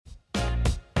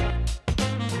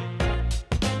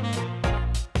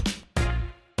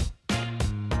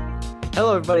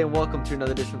Hello, everybody, and welcome to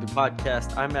another edition of the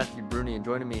podcast. I'm Matthew Bruni, and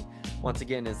joining me once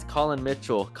again is Colin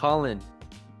Mitchell. Colin,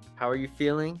 how are you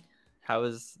feeling?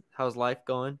 How's life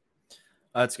going?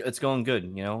 It's going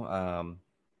good. How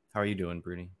are you doing,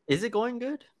 Bruni? Is it going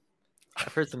good?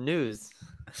 I've heard some news.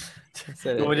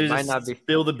 Said it might not be.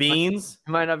 Spill the beans.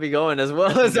 It might not be going as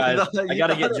well as guys. I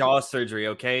gotta get jaw surgery.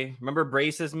 Okay, remember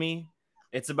braces me?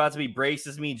 It's about to be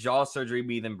braces me, jaw surgery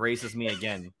me, then braces me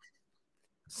again.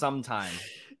 Sometime.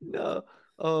 No.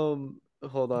 Hold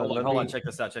on. Check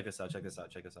this out. Look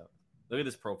at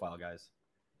this profile, guys.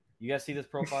 You guys see this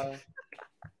profile?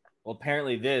 Well,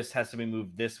 apparently this has to be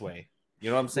moved this way.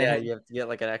 You know what I'm saying? Yeah, you have to get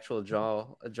like an actual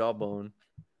jawbone.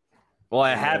 Well,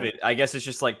 I have it. I guess it's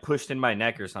just like pushed in my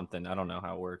neck or something. I don't know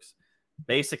how it works.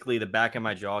 Basically, the back of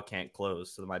my jaw can't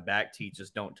close, so my back teeth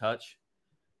just don't touch.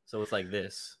 So it's like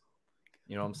this.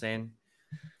 You know what I'm saying?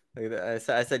 I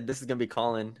said this is gonna be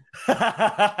Colin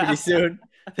pretty soon.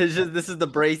 This is the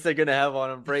brace they're gonna have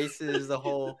on him. Braces,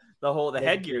 the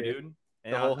headgear, dude.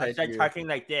 And I start talking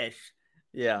like this.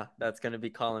 Yeah, that's gonna be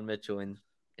Colin Mitchell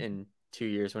in 2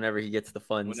 years, whenever he gets the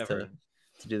funds to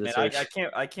do the search.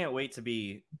 I can't wait to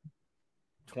be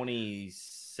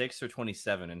 26 or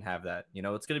 27 and have that.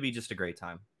 It's gonna be just a great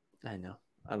time. I know,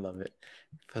 I love it.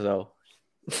 So,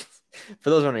 for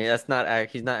those wondering, he's not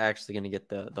actually gonna get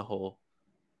the whole.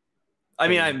 I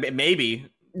mean, maybe.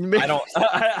 I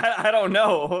don't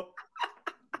know.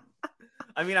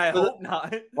 I mean, I hope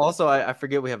not. Also, I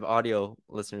forget we have audio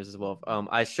listeners as well.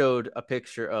 I showed a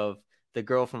picture of the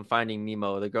girl from Finding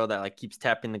Nemo, the girl that like keeps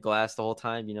tapping the glass the whole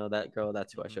time. You know that girl?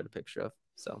 That's who I showed a picture of.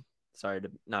 So sorry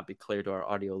to not be clear to our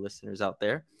audio listeners out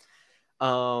there.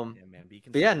 But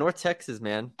yeah, North Texas,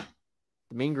 man,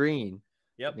 the Mean Green.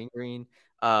 Yep, Mean Green.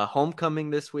 Homecoming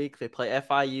this week. They play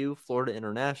FIU, Florida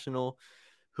International,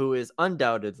 who is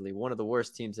undoubtedly one of the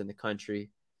worst teams in the country.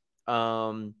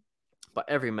 By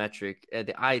every metric,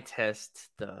 the eye test,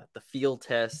 the field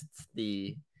test,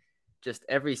 just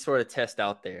every sort of test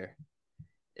out there,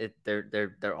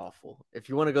 they're awful. If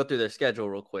you want to go through their schedule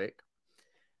real quick,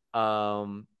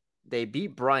 they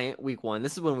beat Bryant week 1.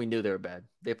 This is when we knew they were bad.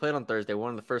 They played on Thursday, one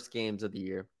of the first games of the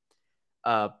year.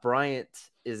 Bryant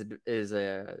is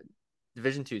a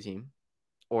Division II team,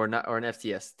 or an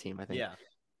FCS team, I think. Yeah.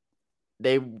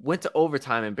 They went to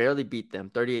overtime and barely beat them,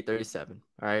 38-37. All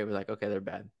right, we're like, okay, they're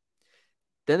bad.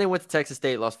 Then they went to Texas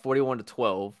State, lost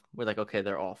 41-12. We're like, okay,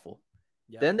 they're awful.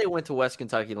 Yeah. Then they went to West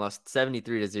Kentucky and lost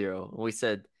 73-0. And we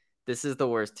said, this is the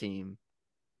worst team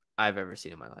I've ever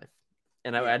seen in my life.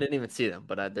 And I didn't even see them,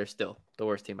 but they're still the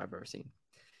worst team I've ever seen.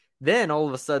 Then all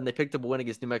of a sudden, they picked up a win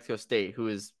against New Mexico State, who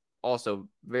is also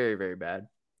very, very bad,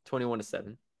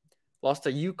 21-7. Lost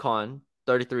to UConn,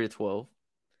 33-12.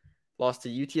 Lost to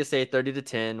UTSA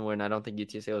 30-10, when I don't think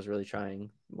UTSA was really trying.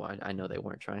 Well, I know they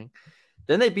weren't trying.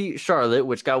 Then they beat Charlotte,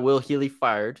 which got Will Healy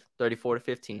fired,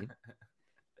 34-15.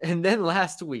 And then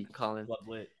last week, Colin. Club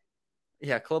Lit.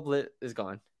 Yeah, Club Lit is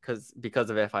gone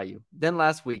because of FIU. Then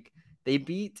last week, they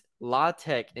beat La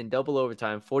Tech in double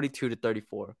overtime,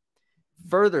 42-34,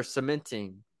 further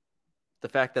cementing the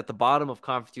fact that the bottom of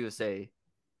Conference USA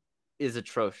is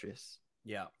atrocious.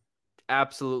 Yeah.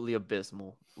 Absolutely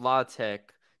abysmal. La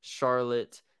Tech,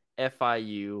 Charlotte,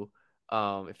 FIU.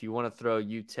 If you want to throw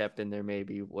UTEP in there,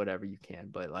 maybe whatever you can,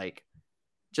 but like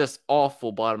just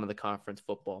awful bottom of the conference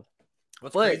football.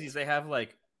 What's crazy is they have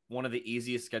like one of the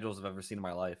easiest schedules I've ever seen in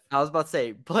my life. I was about to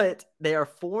say, but they are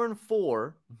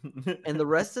 4-4, and the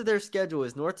rest of their schedule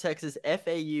is North Texas,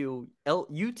 FAU,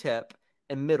 UTEP,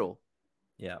 and Middle.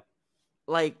 Yeah.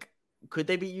 Like, could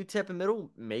they beat UTEP and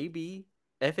Middle? Maybe.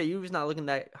 FAU is not looking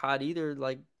that hot either.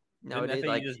 Like nowadays,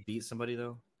 FAU just beat somebody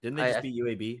though. Didn't they just beat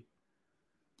UAB?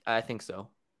 I think so.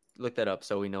 Look that up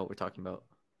so we know what we're talking about.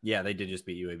 Yeah, they did just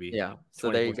beat UAB. Yeah,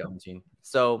 so there you go.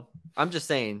 So I'm just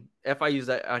saying, FIU's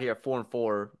out here at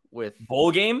 4-4 with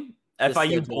bowl game.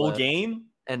 FIU bowl game,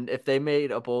 and if they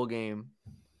made a bowl game,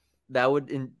 that would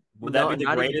that be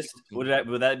the greatest?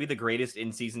 Would that be the greatest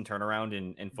in-season turnaround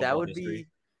in football that would history?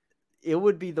 It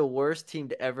would be the worst team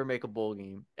to ever make a bowl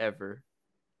game ever.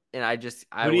 And who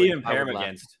do you even pair them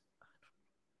against?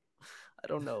 I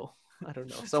don't know.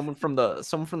 Someone from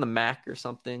the MAC or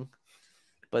something.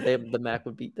 But the MAC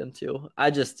would beat them too.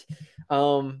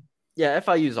 FIU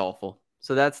is awful.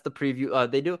 So that's the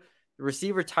preview. They do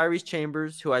receiver Tyrese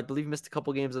Chambers, who I believe missed a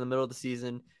couple games in the middle of the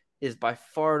season, is by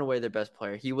far and away their best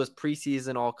player. He was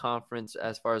preseason all conference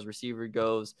as far as receiver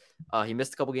goes. He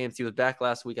missed a couple games. He was back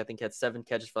last week. I think he had 7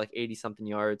 catches for like 80 something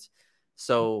yards.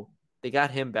 So they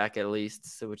got him back at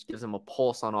least, so which gives him a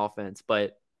pulse on offense.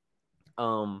 But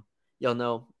y'all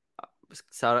know,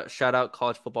 shout out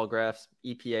College Football Graphs,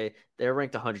 EPA. They're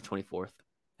ranked 124th.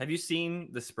 Have you seen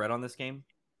the spread on this game?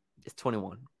 It's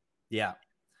 21. Yeah.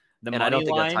 The And I don't money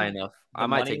think that's high line, enough. the I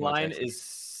might money take North line Texas.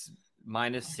 is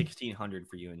minus 1,600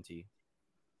 for UNT.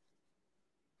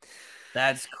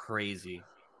 That's crazy.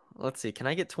 Let's see. Can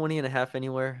I get 20.5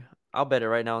 anywhere? I'll bet it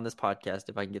right now on this podcast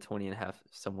if I can get 20.5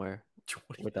 somewhere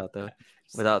without the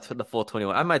full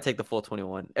 21. I might take the full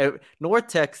 21. North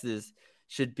Texas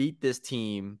should beat this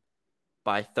team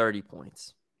by 30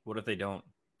 points. What if they don't?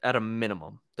 At a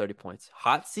minimum, 30 points.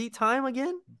 Hot seat time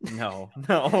again? No.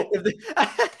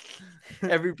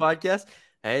 Every podcast.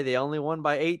 Hey, they only won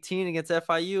by 18 against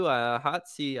FIU. Hot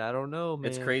seat. I don't know,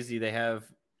 man. It's crazy. They have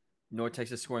North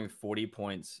Texas scoring 40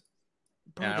 points.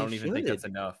 Bro, and I don't even think that's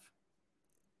enough.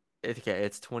 Okay,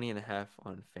 it's 20.5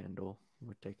 on FanDuel.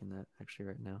 We're taking that actually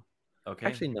right now. Okay.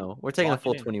 Actually, no. We're taking a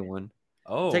full 21.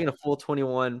 Oh. We're taking a full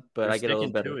 21, but I get a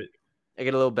little better. I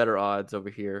get a little better odds over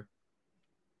here.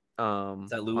 Is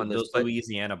that those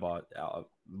Louisiana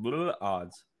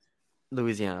odds?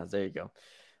 Louisiana, there you go.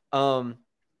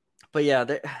 But yeah,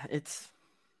 it's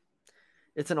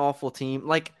an awful team.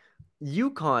 Like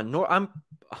UConn, I'm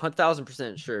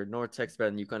 1,000% sure North Tech's better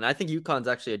than UConn. I think UConn's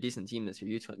actually a decent team this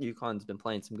year. UConn's been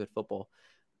playing some good football.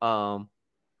 But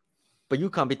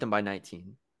UConn beat them by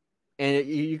 19. And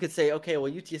you could say, okay,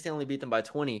 well, UTSA only beat them by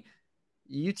 20.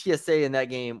 UTSA in that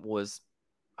game was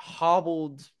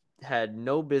hobbled, had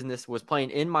no business, was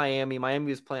playing in Miami. Miami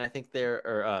was playing, I think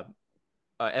FIU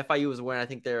was wearing, I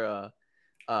think their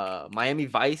Miami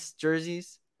Vice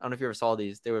jerseys. I don't know if you ever saw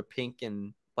these. They were pink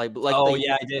and like. Oh,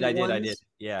 yeah, I did.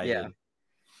 Yeah, I did.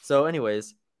 So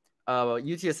anyways,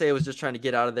 UTSA was just trying to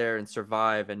get out of there and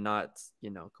survive and not,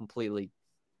 completely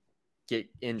get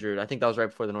injured. I think that was right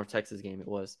before the North Texas game. It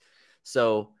was.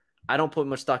 So I don't put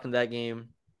much stock in that game.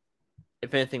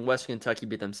 If anything, Western Kentucky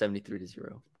beat them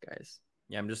 73-0, guys.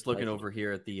 Yeah, I'm just looking over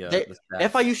here at the stats.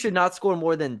 FIU should not score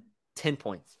more than 10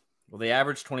 points. Well, they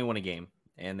average 21 a game,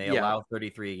 and they allow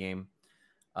 33 a game.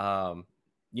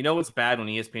 What's bad when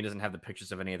ESPN doesn't have the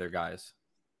pictures of any of their guys,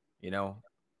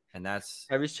 and that's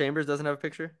Harris Chambers doesn't have a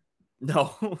picture.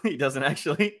 No, he doesn't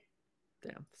actually.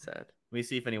 Damn, sad. Let me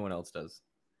see if anyone else does.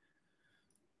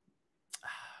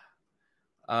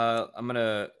 They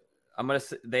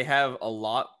have a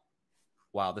lot.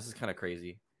 Wow, this is kind of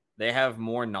crazy. They have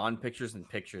more non-pictures than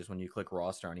pictures when you click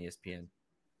roster on ESPN.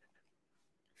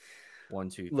 1,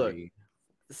 2, 3. Look,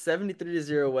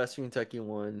 73-0 Western Kentucky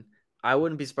won. I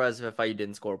wouldn't be surprised if FIU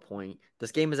didn't score a point.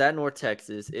 This game is at North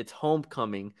Texas. It's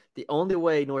homecoming. The only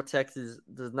way North Texas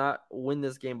does not win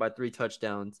this game by 3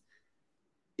 touchdowns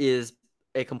is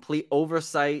a complete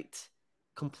oversight,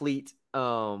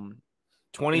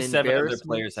 27 of their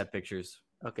players have pictures.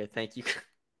 Okay, thank you.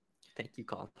 Thank you,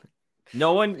 Colin.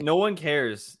 No one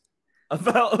cares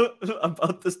about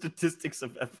the statistics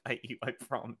of FIU, I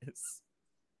promise.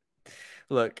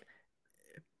 Look,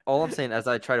 all I'm saying as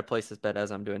I try to place this bet as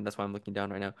I'm doing, that's why I'm looking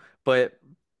down right now. But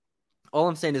all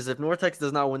I'm saying is if North Texas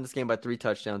does not win this game by 3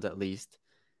 touchdowns at least,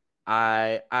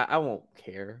 I won't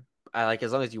care. I like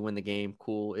as long as you win the game,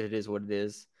 cool. It is what it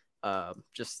is.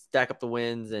 Just stack up the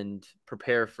wins and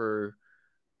prepare for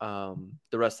the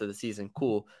rest of the season.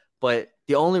 Cool. But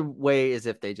the only way is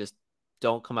if they just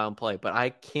don't come out and play. But I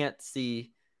can't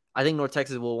see. I think North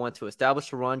Texas will want to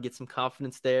establish a run, get some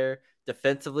confidence there.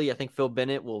 Defensively, I think Phil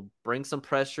Bennett will bring some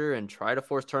pressure and try to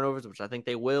force turnovers, which I think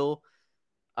they will.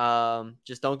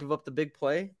 Just don't give up the big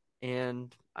play.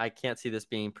 And I can't see this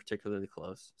being particularly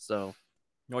close. So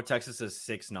North Texas has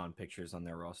 6 non-pictures on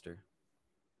their roster.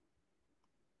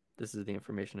 This is the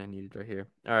information I needed right here.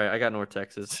 All right, I got North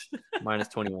Texas minus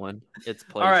 21. It's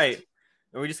placed. All right.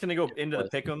 Are we just going to go into the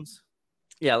pick'ems?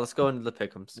 Yeah, let's go into the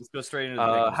pick'ems. Let's go straight into the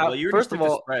pick'ems. First of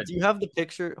all, do you have the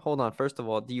picture? Hold on. First of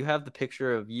all, do you have the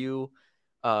picture of you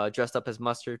dressed up as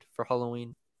Mustard for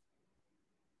Halloween?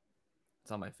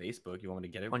 It's on my Facebook. You want me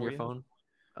to get it on your phone?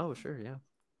 Oh, sure, yeah.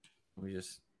 Let me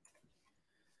just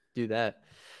do that.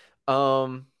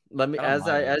 Let me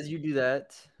as you do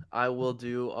that, I will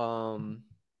do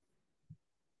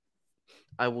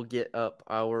I will get up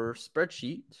our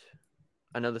spreadsheet.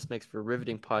 I know this makes for a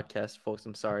riveting podcast, folks.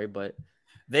 I'm sorry, but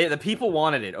the people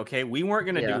wanted it. Okay, we weren't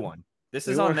gonna do one. This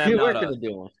is on them. We weren't gonna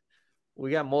do one. We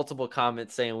got multiple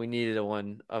comments saying we needed a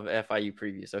one of FIU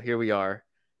preview, so here we are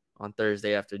on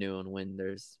Thursday afternoon when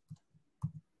there's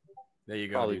there you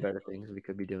go probably better things we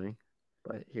could be doing,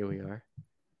 but here we are.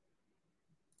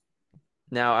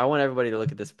 Now I want everybody to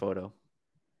look at this photo.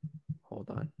 Hold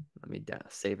on, let me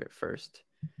save it first.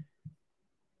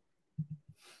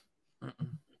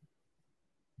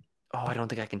 Oh, I don't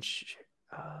think I can. Just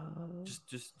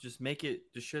make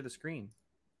it. Just share the screen.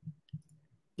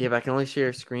 Yeah, but I can only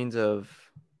share screens of.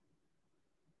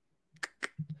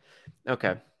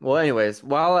 Okay. Well, anyways,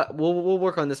 we'll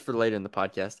work on this for later in the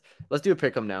podcast. Let's do a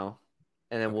pick 'em now,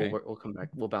 and then Okay. we'll come back.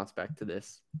 We'll bounce back to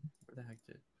this. Where the heck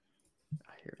did?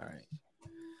 Here. All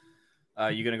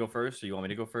right. You gonna go first, or you want me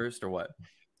to go first, or what?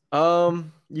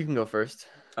 You can go first.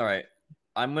 All right.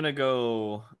 I'm gonna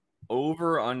go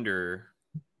over under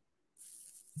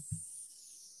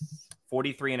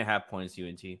 43.5 points.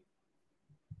 UNT.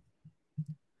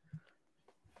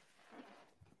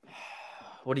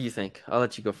 What do you think? I'll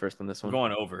let you go first on this I'm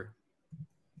one. going over.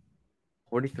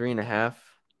 43.5.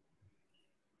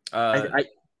 I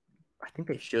think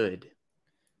they should.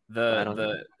 I don't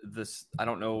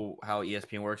know how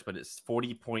ESPN works, but it's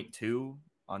 40.2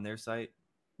 on their site.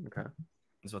 Okay.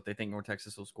 Is what they think North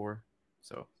Texas will score.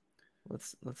 So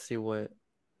let's see what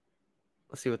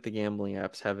the gambling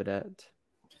apps have it at.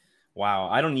 Wow,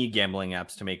 I don't need gambling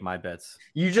apps to make my bets.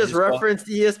 You just referenced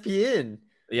ESPN.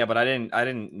 Yeah, but I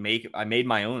made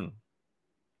my own.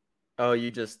 Oh,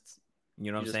 you know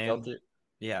what I'm saying? Felt it?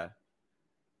 Yeah.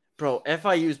 Bro,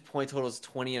 FIU's point total is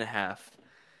 20.5.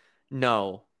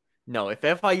 No. If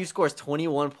FIU scores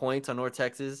 21 points on North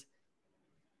Texas,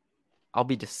 I'll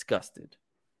be disgusted.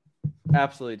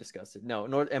 Absolutely disgusted. No,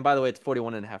 and by the way, it's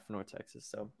 41.5 for North Texas.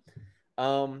 So,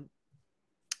 I'll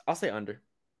say under.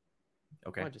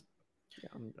 Okay.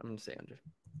 I'm gonna say under.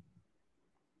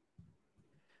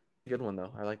 Good one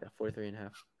though. I like that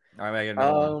 43.5. All right, I got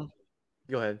another one.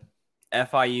 Go ahead.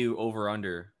 FIU over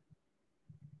under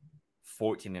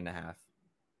 14.5.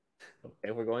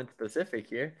 Okay, we're going specific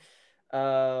here.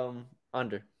 Under.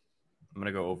 I'm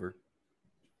gonna go over.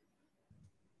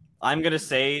 I'm gonna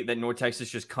say that North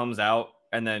Texas just comes out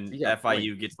and then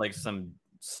FIU gets like some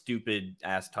stupid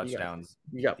ass touchdowns.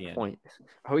 You got point.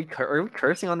 Are we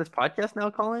cursing on this podcast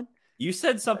now, Colin? You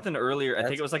said something earlier. I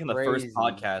think it was like in the first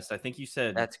podcast. I think you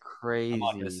said that's crazy. I'm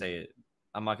not gonna say it.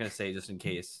 I'm not gonna say it just in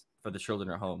case for the children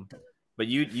at home. But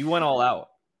you went all out.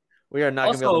 We are not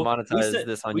gonna be able to monetize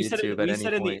this on YouTube at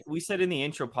any point. We said in the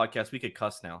intro podcast we could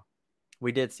cuss now.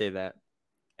 We did say that,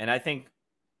 and I think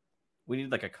we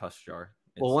need like a cuss jar.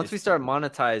 Once we start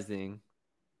monetizing,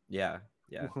 yeah.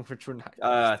 Which we're not.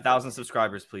 1,000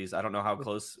 subscribers, please. I don't know how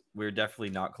close. We're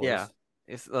definitely not close. Yeah,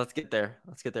 let's get there.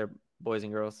 Let's get there, boys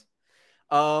and girls.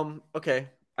 Okay,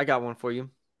 I got one for you.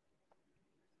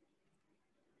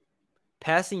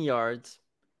 Passing yards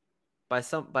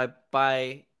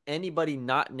by anybody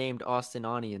not named Austin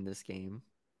Aune in this game.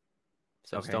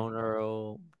 So Stone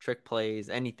Earl, trick plays,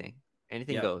 anything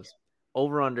goes.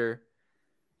 Over under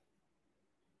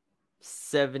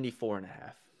 74.5.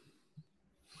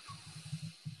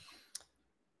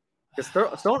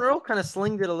 Stone Earl kind of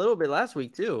slinged it a little bit last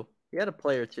week too. He had a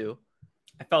play or two.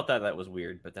 I felt that was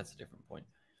weird, but that's a different point.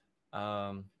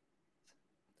 I'm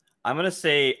gonna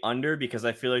say under because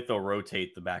I feel like they'll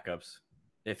rotate the backups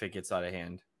if it gets out of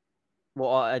hand.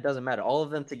 Well, it doesn't matter. All of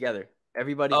them together.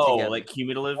 Everybody together. Like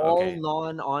cumulative? All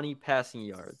non-Aune passing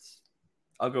yards.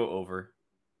 I'll go over.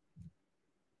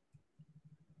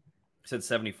 You said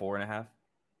 74.5?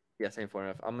 Yeah,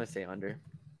 74.5. I'm going to say under.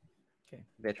 Okay.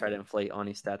 They try to inflate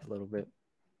Aune's stats a little bit.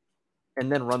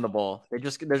 And then run the ball. They're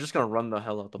just going to run the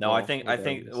hell out the ball. No, I think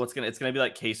it's going to be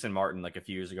like Kason Martin like a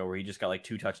few years ago where he just got like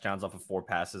 2 touchdowns off of 4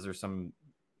 passes or something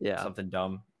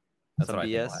dumb. That's some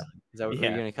BS. Is that what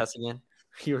you're going to cuss again?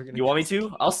 You want me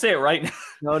to? I'll say it right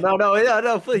now.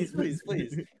 No, please.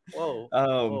 Whoa.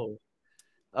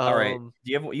 All right.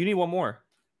 You need one more?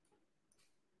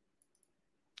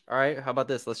 All right. How about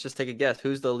this? Let's just take a guess.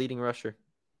 Who's the leading rusher?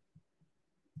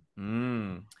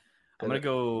 I'm gonna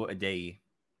go Adeyi.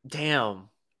 Damn.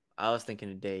 I was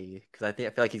thinking Adeyi because I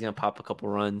feel like he's gonna pop a couple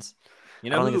runs. You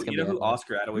know who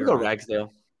Oscar Attaway? Go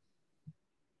Ragsdale.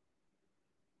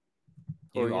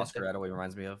 You know who Oscar Attaway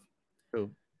reminds me of?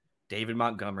 Who? David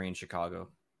Montgomery in Chicago.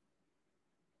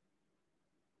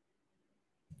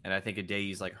 And I think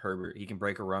Adeyi's like Herbert. He can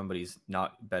break a run, but he's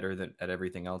not better at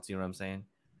everything else. You know what I'm saying?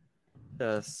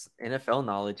 The NFL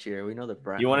knowledge here. We know the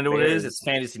brand. You want to know what it is? It's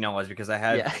fantasy knowledge because I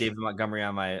had David Montgomery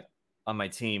on my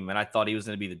team, and I thought he was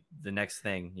going to be the next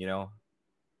thing. You know.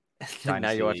 Now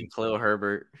you're watching Khalil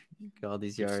Herbert get all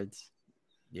these yards.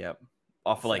 Yep,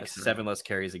 off of like 7 less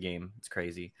carries a game. It's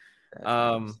crazy.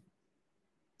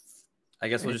 I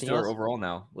guess we'll just do our overall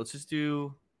now. Let's just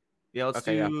do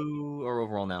our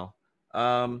overall now.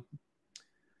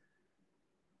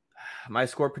 My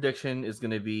score prediction is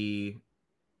going to be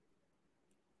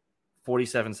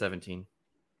 47-17.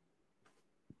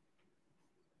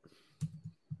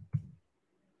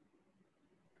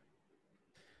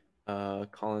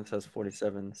 Colin says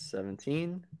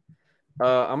 47-17.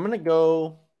 I'm going to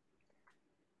go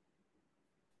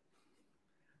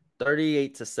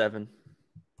 38-7.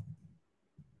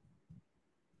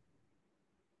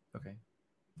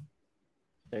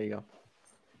 There you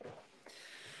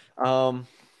go.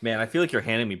 Man, I feel like you're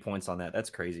handing me points on that.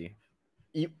 That's crazy.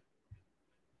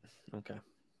 Okay,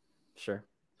 sure.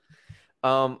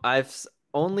 I was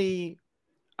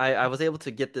able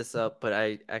to get this up, but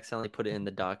I accidentally put it in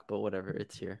the doc. But whatever,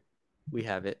 it's here. We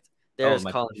have it. There's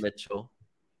Colin Mitchell.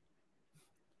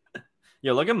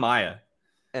 Yo, look at Maya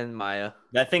and Maya.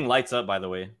 That thing lights up, by the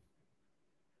way.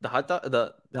 The hot dog.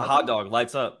 The hot dog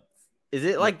lights up. Is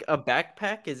it like a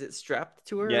backpack? Is it strapped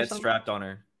to her? Yeah, it's strapped on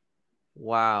her.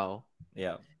 Wow.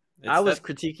 Yeah. I was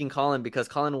critiquing Colin because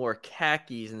Colin wore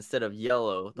khakis instead of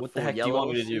yellow. What the heck do you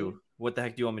want me to do? What the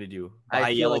heck do you want me to do? Buy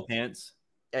yellow pants?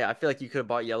 Yeah, I feel like you could have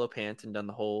bought yellow pants and done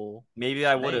the whole. Maybe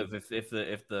I would have if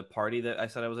the party that I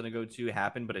said I was going to go to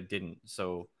happened, but it didn't.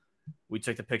 So we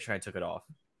took the picture and I took it off.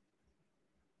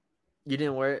 You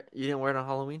didn't wear it. You didn't wear it on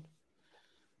Halloween.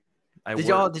 Did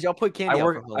y'all put candy?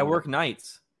 I work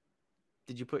nights.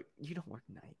 Did you put? You don't work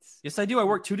nights. Yes, I do. I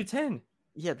work 2 to 10.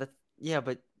 Yeah,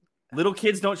 but little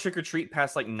kids don't trick or treat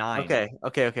past like 9. Okay.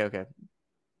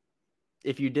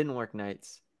 If you didn't work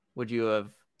nights, would you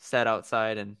have sat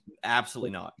outside and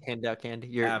absolutely not hand out candy?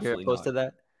 You're opposed to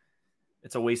that?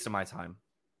 It's a waste of my time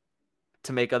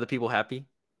to make other people happy.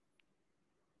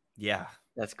 Yeah,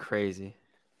 that's crazy.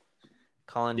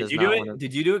 Colin, did you do it?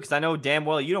 Did you do it? Because I know damn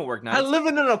well you don't work nights. I live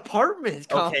in an apartment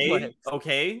complex.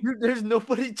 Okay. There's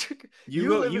nobody.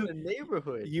 You live in a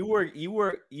neighborhood. You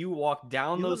walk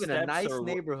down those steps. In a nice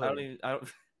neighborhood. I don't.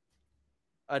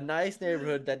 A nice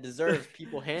neighborhood that deserves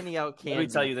people handing out candy. Let me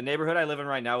tell you, the neighborhood I live in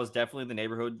right now is definitely the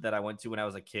neighborhood that I went to when I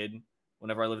was a kid.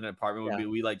 Whenever I lived in an apartment,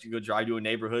 we like to go drive to a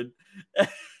neighborhood.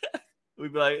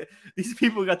 We'd be like, these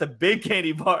people got the big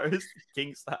candy bars,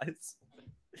 king size.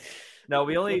 No,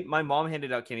 my mom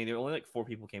handed out candy. There were only like 4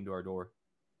 people came to our door.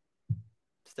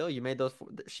 Still,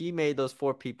 she made those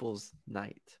 4 people's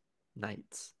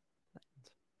nights.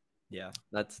 Yeah.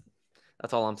 That's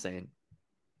all I'm saying.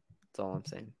 That's all I'm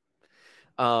saying.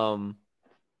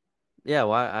 Yeah,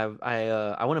 well,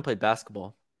 I went and played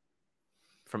basketball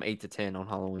from 8 to 10 on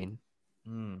Halloween.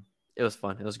 It was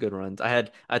fun. It was good runs. I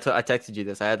texted you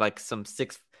this. I had like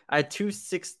I had 2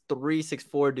 6'3",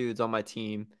 6'4" dudes on my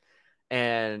team.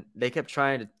 And they kept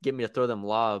trying to get me to throw them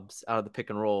lobs out of the pick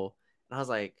and roll. And I was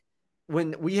like,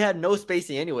 when we had no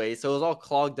spacing anyway, so it was all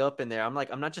clogged up in there. I'm like,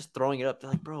 I'm not just throwing it up. They're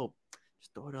like, bro,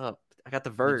 just throw it up. I got the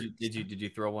vert. Did you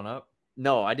throw one up?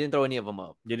 No, I didn't throw any of them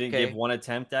up. You didn't give one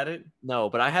attempt at it? No,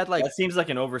 but I had like. That seems like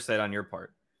an oversight on your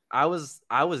part. I was.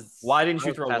 Why didn't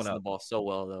you throw one up? The ball so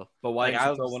well though. But why didn't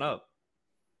you throw one up?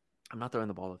 I'm not throwing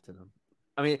the ball up to them.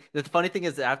 I mean, the funny thing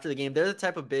is, after the game, they're the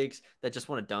type of bigs that just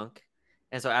want to dunk.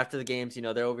 And so after the games,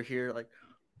 they're over here like,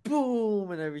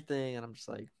 boom and everything, and I'm just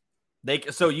like,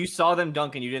 So you saw them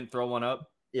dunk and you didn't throw one up?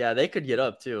 Yeah, they could get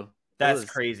up too. That's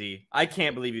crazy. I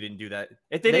can't believe you didn't do that.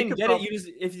 If they didn't get it,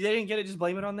 if they didn't get it, just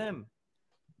blame it on them.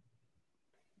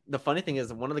 The funny thing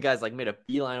is, one of the guys like made a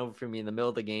beeline over for me in the middle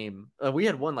of the game. We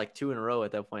had won like 2 in a row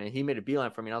at that point, and he made a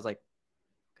beeline for me, and I was like,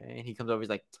 okay. And he comes over, he's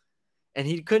like, and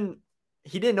he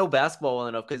didn't know basketball well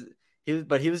enough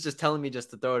but he was just telling me just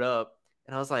to throw it up.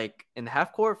 And I was like, in the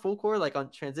half court, full court, like on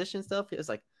transition stuff, he was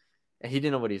like, and he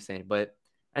didn't know what he was saying. But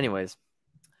anyways,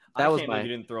 you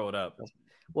didn't throw it up.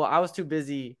 Well, I was too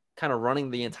busy kind of running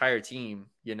the entire team,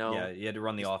 Yeah, you had to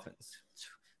run the offense.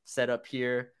 Set up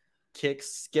here, kick,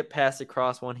 skip pass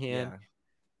across one hand. Yeah.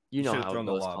 You know how it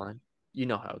goes, Colin. You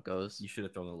know how it goes. You should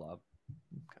have thrown the lob.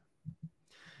 Okay.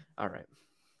 All right.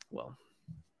 Well,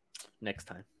 next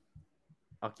time.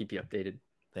 I'll keep you updated.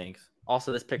 Thanks.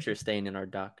 Also, this picture is staying in our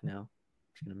doc now.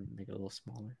 I'm gonna make it a little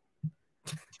smaller.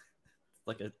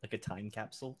 like a time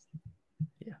capsule.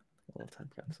 Yeah, a little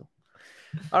time capsule.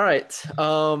 All right.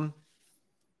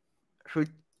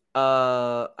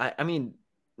 I mean,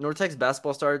 Nortex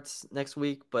basketball starts next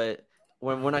week, but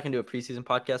we're not gonna do a preseason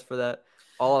podcast for that.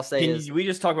 All I'll say is we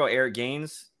just talk about Eric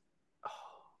Gaines. Oh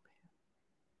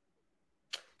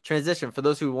man. Transition for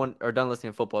those who are done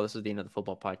listening to football. This is the end of the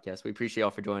football podcast. We appreciate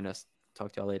y'all for joining us.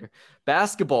 Talk to y'all later.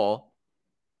 Basketball,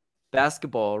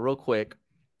 real quick.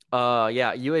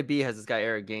 UAB has this guy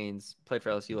Eric Gaines, played for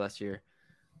LSU last year,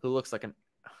 who looks like an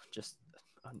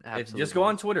absolute. Just go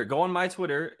on Twitter. Go on my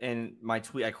Twitter and my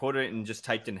tweet. I quoted it and just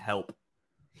typed in help.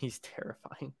 He's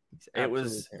terrifying.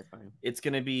 Terrifying. It's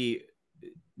gonna be.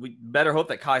 We better hope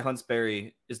that Kai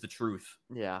Huntsberry is the truth.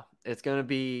 Yeah, it's gonna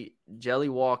be Jelly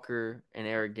Walker and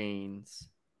Eric Gaines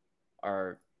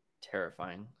are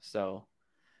terrifying. So,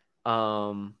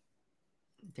 damn,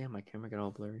 my camera got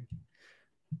all blurry.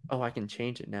 Oh, I can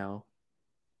change it now.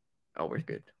 Oh, we're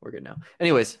good. We're good now.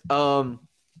 Anyways,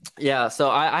 yeah, so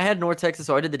I had North Texas,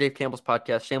 so I did the Dave Campbell's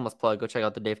podcast. Shameless plug. Go check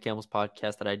out the Dave Campbell's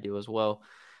podcast that I do as well.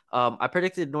 I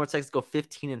predicted North Texas go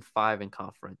 15-5 in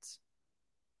conference.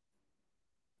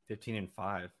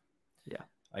 15-5. Yeah.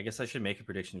 I guess I should make a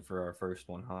prediction for our first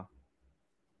one, huh?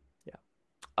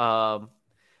 Yeah.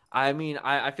 I mean,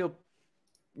 I feel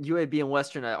UAB and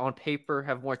Western on paper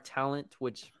have more talent,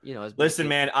 which, you know, listen,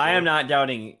 man, I am not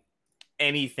doubting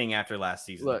anything after last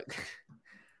season. Look,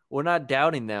 we're not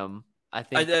doubting them. I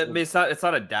think it's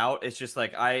not a doubt. It's just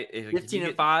like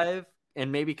 15-5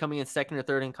 and maybe coming in second or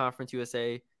third in Conference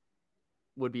USA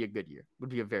would be a good year. Would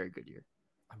be a very good year.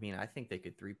 I mean, I think they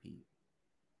could three-peat.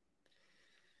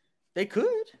 They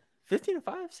could. 15-5,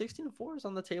 16-4 is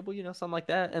on the table, you know, something like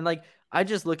that. And like, I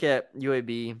just look at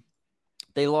UAB.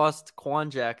 They lost Quan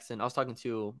Jackson. I was talking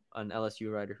to an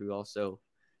LSU writer who also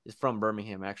is from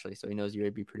Birmingham, actually, so he knows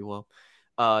UAB pretty well.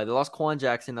 They lost Quan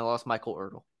Jackson. They lost Michael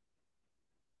Ertl.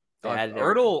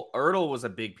 Ertl was a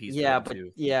big piece. Yeah, for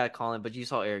them too. Colin, but you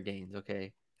saw Eric Gaines,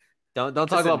 okay? Don't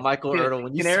talk about Michael Ertl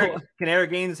when you can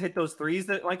Eric Gaines hit those threes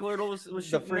that Michael Ertl was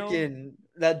shooting? The freaking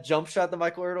that jump shot that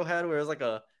Michael Ertl had, where it was like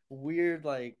a weird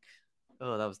that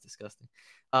was disgusting.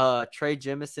 Trey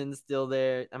Jemison's still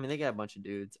there. I mean, they got a bunch of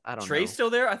dudes. I don't know. Trey's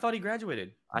still there? I thought he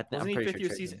graduated. Wasn't he fifth year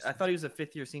season? I thought he was a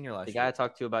fifth-year senior last year. The guy I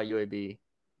talked to about UAB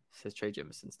says Trey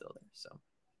Jemison's still there. So,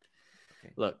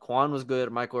 okay. Look, Quan was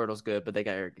good. Michael Ertl's good, but they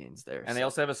got Eric Gaines there. And they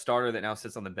also have a starter that now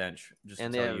sits on the bench. Just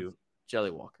and to tell you,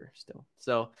 Jelly Walker still.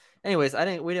 So, anyways, I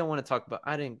didn't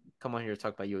come on here to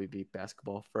talk about UAB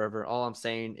basketball forever. All I'm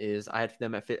saying is I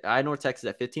had North Texas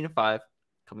at 15-5,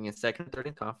 coming in second or third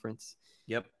in conference.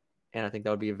 Yep. And I think that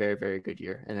would be a very, very good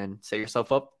year. And then set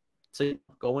yourself up to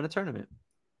go win a tournament.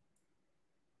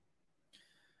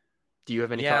 Do you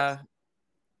have any thoughts?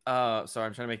 Sorry,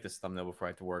 I'm trying to make this thumbnail before I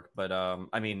have to work. But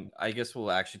I mean, I guess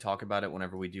we'll actually talk about it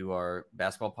whenever we do our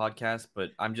basketball podcast.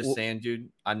 But I'm just saying, dude,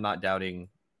 I'm not doubting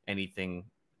anything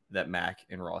that Mac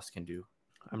and Ross can do.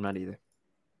 I'm not either.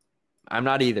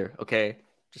 Okay.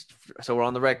 Just so we're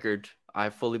on the record.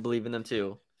 I fully believe in them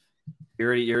too.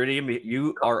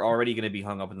 You are already going to be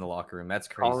hung up in the locker room. That's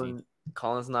crazy.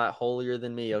 Colin's not holier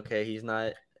than me. Okay, he's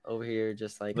not over here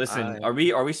just like. Listen, are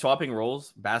we swapping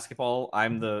roles? Basketball,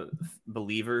 I'm the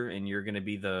believer, and you're going to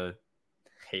be the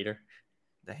hater.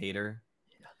 The hater.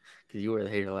 Yeah, because you were the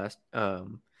hater last.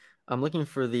 I'm looking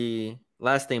for the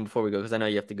last thing before we go because I know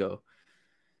you have to go.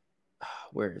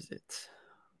 Where is it?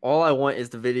 All I want is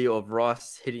the video of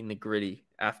Ross hitting the gritty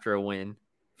after a win,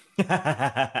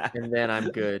 and then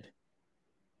I'm good.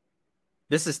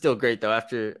 This is still great though.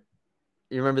 After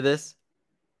you remember this?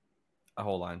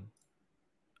 Hold on.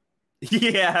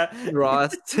 Yeah,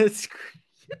 Ross.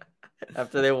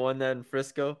 After they won that in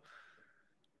Frisco.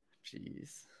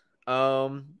 Jeez.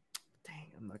 Dang,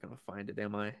 I'm not gonna find it.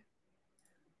 Am I?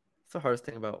 It's the hardest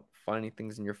thing about finding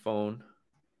things in your phone.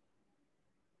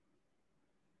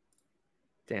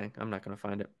 Dang, I'm not gonna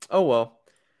find it. Oh well.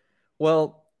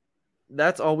 Well,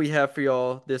 that's all we have for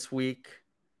y'all this week.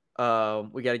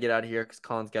 We got to get out of here because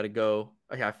Colin's got to go.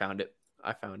 Oh, yeah, I found it.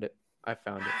 I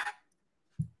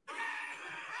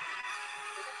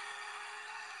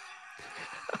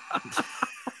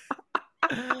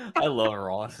love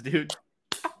Ross, dude.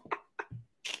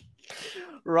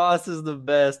 Ross is the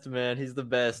best, man. He's the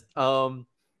best. But all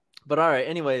right.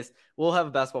 Anyways, we'll have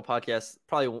a basketball podcast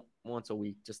probably once a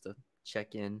week just to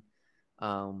check in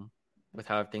with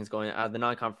how everything's going. The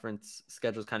non-conference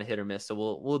schedule is kind of hit or miss, so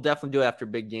we'll definitely do it after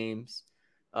big games.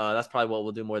 That's probably what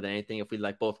we'll do more than anything. If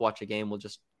we both watch a game, we'll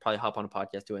just probably hop on a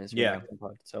podcast to answer. Yeah.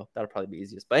 So that'll probably be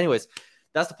easiest. But anyways,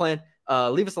 that's the plan.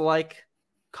 Leave us a like,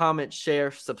 comment,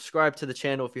 share, subscribe to the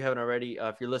channel if you haven't already.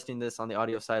 If you're listening to this on the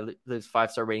audio side, leave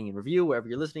 5-star rating and review wherever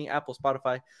you're listening, Apple,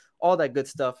 Spotify, all that good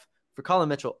stuff. For Colin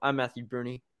Mitchell, I'm Matthew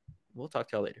Bruni. We'll talk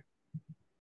to y'all later.